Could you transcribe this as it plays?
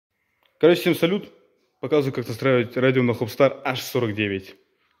Короче, всем салют. Показываю, как настраивать радио на Hopestar H49.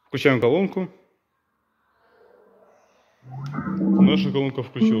 Включаем колонку. Наша колонка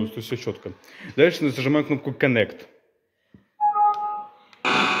включилась, то есть все четко. Дальше зажимаем кнопку Connect.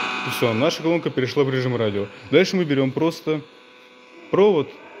 И все, наша колонка перешла в режим радио. Дальше мы берем просто провод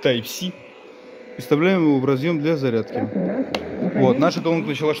Type-C и вставляем его в разъем для зарядки. Вот, наша колонка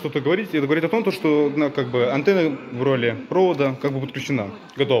начала что-то говорить. Это говорит о том, что как бы антенна в роли провода как бы подключена.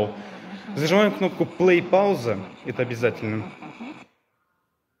 Готово. Зажимаем кнопку Play пауза. Это обязательно.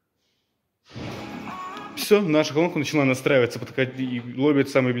 Все, наша колонка начала настраиваться, и ловит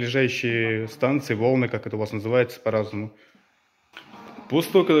самые ближайшие станции, волны, как это у вас называется по-разному.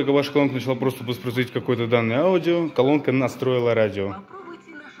 После того, когда ваша колонка начала просто воспроизводить какое-то данное аудио, колонка настроила радио.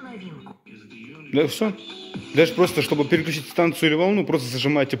 Да, все. Дальше просто, чтобы переключить станцию или волну, просто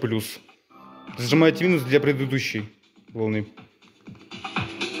зажимаете плюс. Зажимаете минус для предыдущей волны.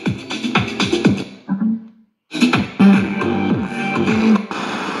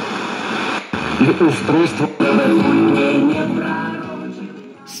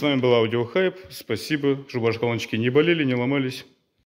 С вами был Аудиохайп. Спасибо, чтобы ваши колончики не болели, не ломались.